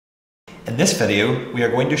In this video, we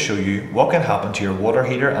are going to show you what can happen to your water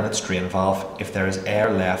heater and its drain valve if there is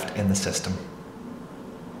air left in the system.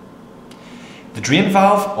 The drain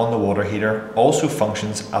valve on the water heater also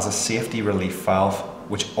functions as a safety relief valve,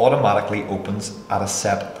 which automatically opens at a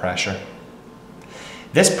set pressure.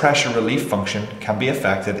 This pressure relief function can be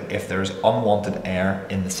affected if there is unwanted air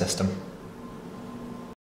in the system.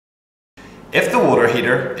 If the water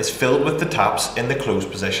heater is filled with the taps in the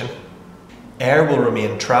closed position, air will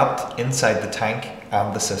remain trapped inside the tank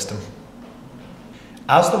and the system.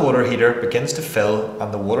 As the water heater begins to fill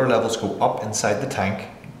and the water levels go up inside the tank,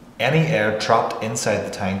 any air trapped inside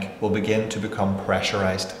the tank will begin to become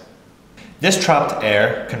pressurized. This trapped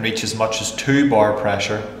air can reach as much as 2 bar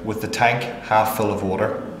pressure with the tank half full of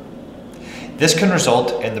water. This can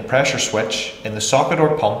result in the pressure switch in the socket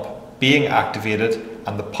or pump being activated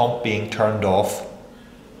and the pump being turned off.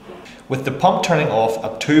 With the pump turning off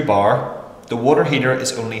at 2 bar, the water heater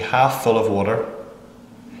is only half full of water.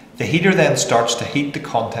 The heater then starts to heat the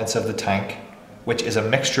contents of the tank, which is a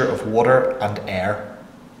mixture of water and air.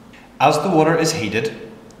 As the water is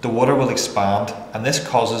heated, the water will expand, and this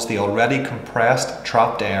causes the already compressed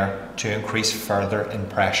trapped air to increase further in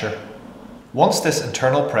pressure. Once this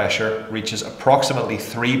internal pressure reaches approximately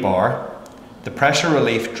 3 bar, the pressure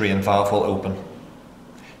relief drain valve will open.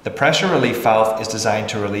 The pressure relief valve is designed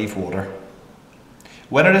to relieve water.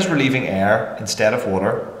 When it is relieving air instead of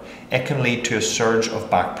water, it can lead to a surge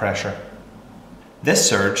of back pressure. This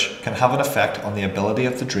surge can have an effect on the ability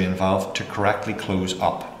of the drain valve to correctly close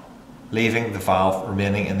up, leaving the valve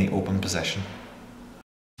remaining in the open position.